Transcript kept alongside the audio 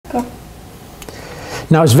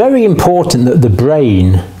Now it's very important that the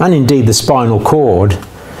brain, and indeed the spinal cord,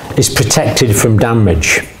 is protected from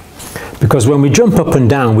damage. Because when we jump up and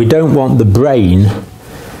down, we don't want the brain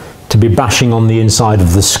to be bashing on the inside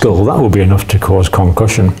of the skull. That will be enough to cause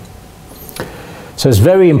concussion. So it's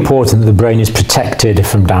very important that the brain is protected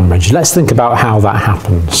from damage. Let's think about how that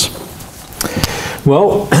happens.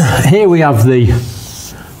 Well, here we have the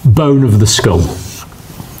bone of the skull,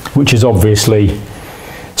 which is obviously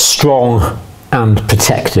strong and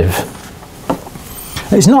protective.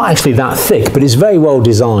 It's not actually that thick, but it's very well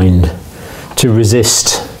designed to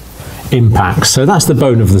resist impacts. So that's the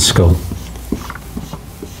bone of the skull.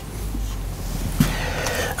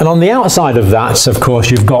 And on the outside of that, of course,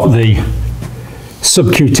 you've got the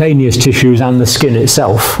subcutaneous tissues and the skin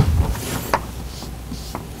itself.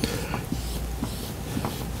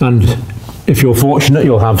 And if you're fortunate,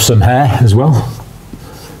 you'll have some hair as well.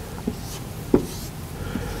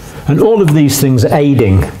 And all of these things are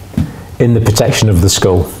aiding in the protection of the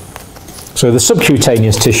skull. So the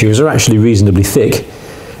subcutaneous tissues are actually reasonably thick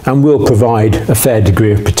and will provide a fair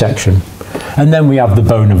degree of protection. And then we have the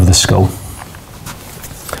bone of the skull.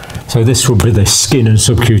 So this will be the skin and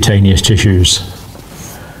subcutaneous tissues,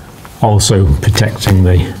 also protecting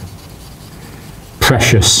the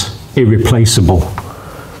precious, irreplaceable,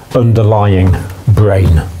 underlying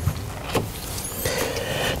brain.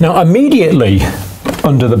 Now immediately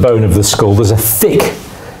under the bone of the skull there's a thick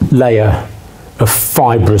layer of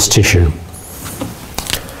fibrous tissue.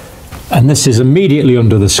 And this is immediately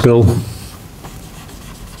under the skull.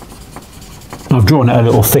 I've drawn it a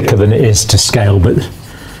little thicker than it is to scale, but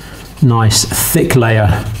nice thick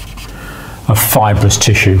layer of fibrous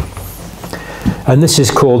tissue. And this is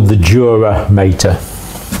called the dura mater.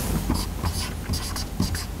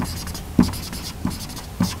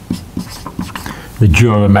 The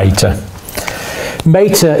dura mater.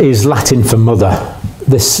 Mater is Latin for mother.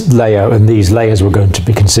 This layer and these layers we're going to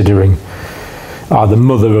be considering are the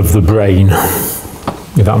mother of the brain,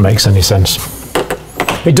 if that makes any sense.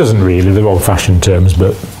 It doesn't really, they're old-fashioned terms,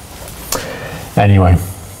 but anyway.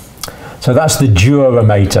 So that's the dura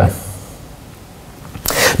mater.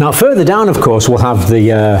 Now further down, of course, we'll have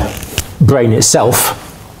the brain itself,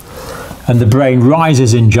 and the brain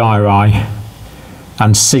rises in gyri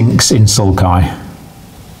and sinks in sulci.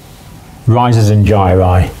 Rises in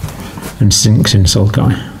gyri and sinks in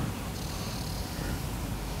sulci.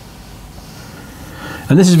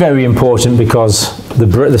 And this is very important because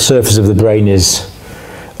the surface of the brain is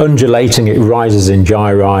undulating, it rises in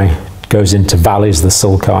gyri, goes into valleys, the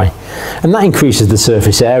sulci, and that increases the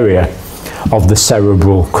surface area of the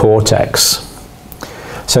cerebral cortex.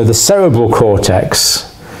 So the cerebral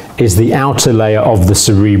cortex is the outer layer of the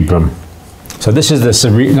cerebrum. So this is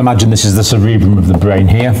the imagine this is the cerebrum of the brain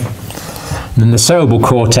here. And then the cerebral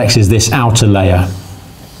cortex is this outer layer.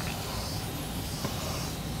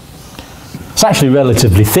 It's actually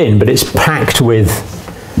relatively thin, but it's packed with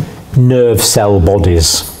nerve cell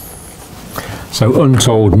bodies. So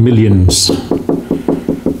untold millions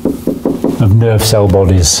of nerve cell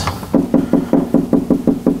bodies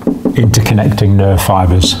interconnecting nerve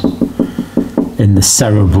fibers in the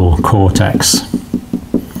cerebral cortex.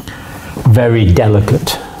 Very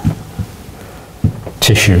delicate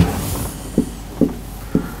tissue.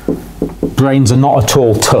 Brains are not at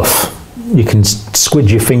all tough. You can squid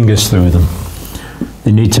your fingers through them.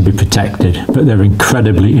 They need to be protected, but they're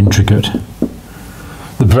incredibly intricate.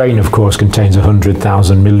 The brain, of course, contains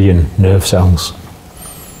 100,000 million nerve cells,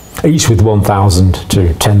 each with 1,000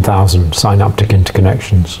 to 10,000 synaptic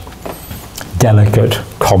interconnections. Delicate,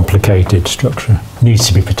 complicated structure, needs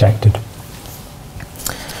to be protected.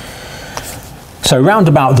 So round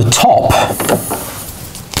about the top,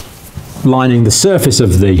 lining the surface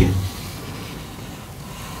of the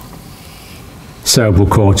cerebral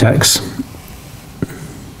cortex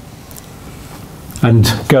and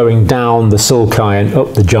going down the sulci and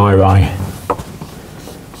up the gyri,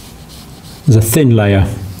 there's a thin layer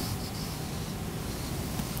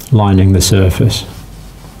lining the surface,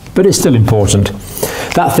 but it's still important.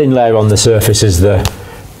 That thin layer on the surface is the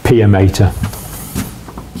pia mater.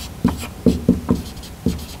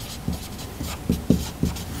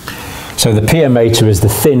 So the pia mater is the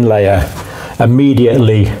thin layer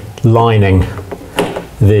immediately lining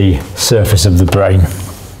the surface of the brain.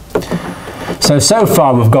 So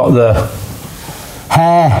far we've got the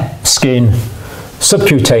hair, skin,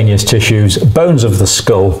 subcutaneous tissues, bones of the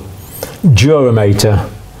skull, dura mater,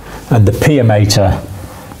 and the pia mater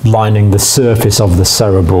lining the surface of the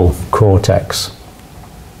cerebral cortex.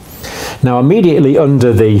 Now immediately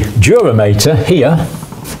under the dura mater here,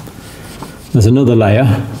 there's another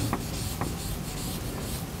layer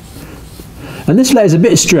And this layer is a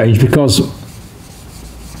bit strange because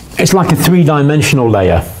it's like a three-dimensional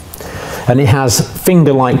layer, and it has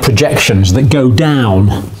finger-like projections that go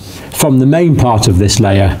down from the main part of this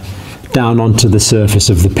layer down onto the surface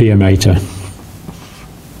of the pia mater.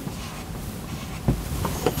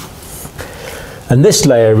 And this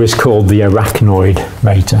layer is called the arachnoid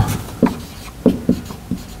mater.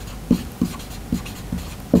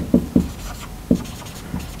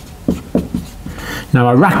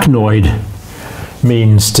 Now, arachnoid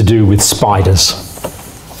means to do with spiders.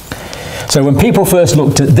 So when people first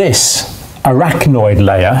looked at this arachnoid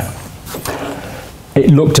layer,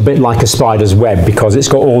 it looked a bit like a spider's web because it's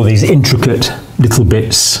got all these intricate little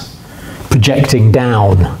bits projecting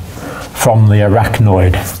down from the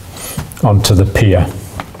arachnoid onto the pia.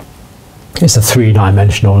 It's a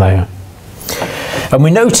three-dimensional layer. And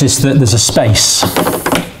we notice that there's a space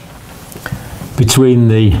between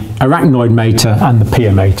the arachnoid mater and the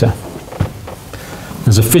pia mater.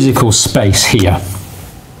 There's a physical space here.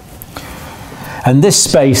 And this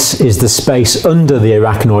space is the space under the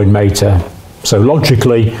arachnoid mater. So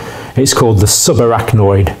logically, it's called the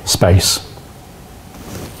subarachnoid space.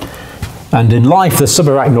 And in life, the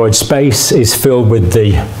subarachnoid space is filled with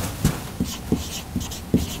the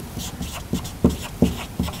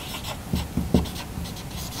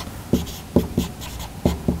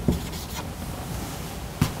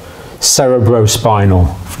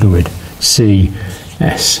cerebrospinal fluid,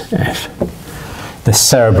 CSF, the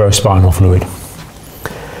cerebrospinal fluid.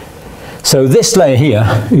 So this layer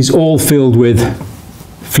here is all filled with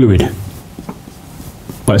fluid.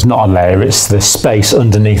 Well, it's not a layer, it's the space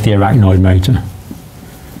underneath the arachnoid mater.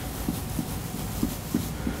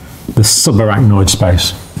 The subarachnoid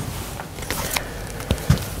space.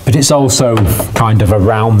 But it's also kind of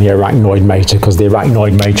around the arachnoid mater because the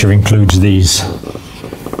arachnoid mater includes these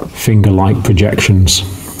finger-like projections,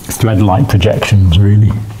 thread-like projections,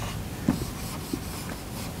 really.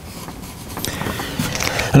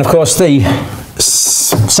 And of course, the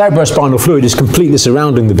cerebrospinal fluid is completely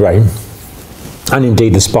surrounding the brain, and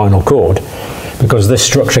indeed the spinal cord, because this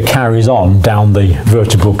structure carries on down the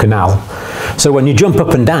vertebral canal. So when you jump up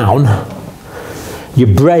and down, your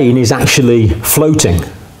brain is actually floating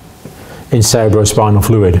in cerebrospinal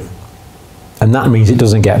fluid. And that means it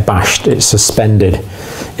doesn't get bashed, it's suspended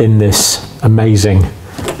in this amazing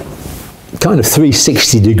kind of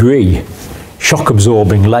 360-degree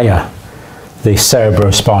shock-absorbing layer, the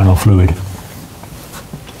cerebrospinal fluid.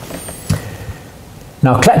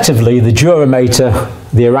 Now collectively, the dura mater,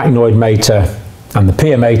 the arachnoid mater and the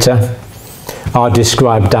pia mater are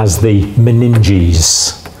described as the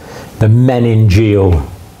meninges, the meningeal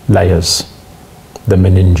layers, the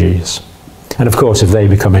meninges. And of course, if they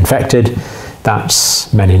become infected,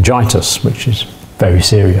 that's meningitis, which is very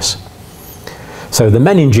serious. So the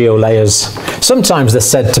meningeal layers, sometimes they're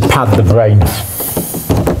said to pad the brain.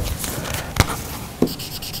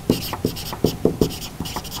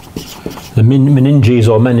 The meninges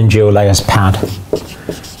or meningeal layers pad.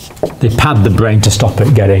 They pad the brain to stop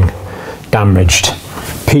it getting damaged.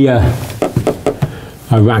 Pia,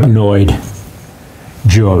 arachnoid,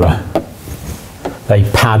 dura. They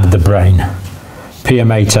pad the brain. Pia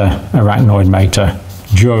mater, arachnoid mater,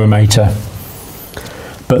 dura mater.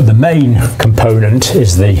 But the main component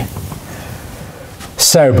is the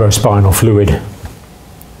cerebrospinal fluid.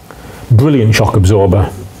 Brilliant shock absorber,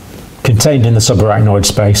 contained in the subarachnoid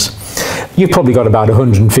space. You've probably got about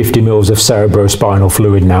 150 mils of cerebrospinal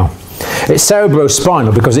fluid now. It's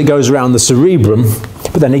cerebrospinal because it goes around the cerebrum,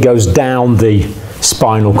 but then it goes down the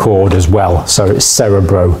spinal cord as well. So it's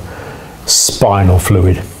cerebrospinal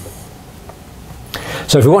fluid.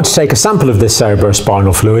 So if we want to take a sample of this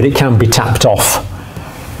cerebrospinal fluid, it can be tapped off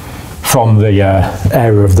from the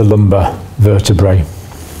area of the lumbar vertebrae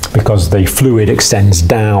because the fluid extends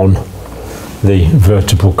down the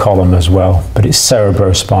vertebral column as well, but it's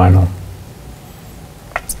cerebrospinal.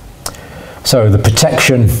 So the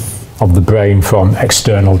protection of the brain from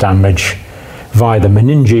external damage via the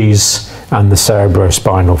meninges and the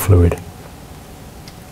cerebrospinal fluid.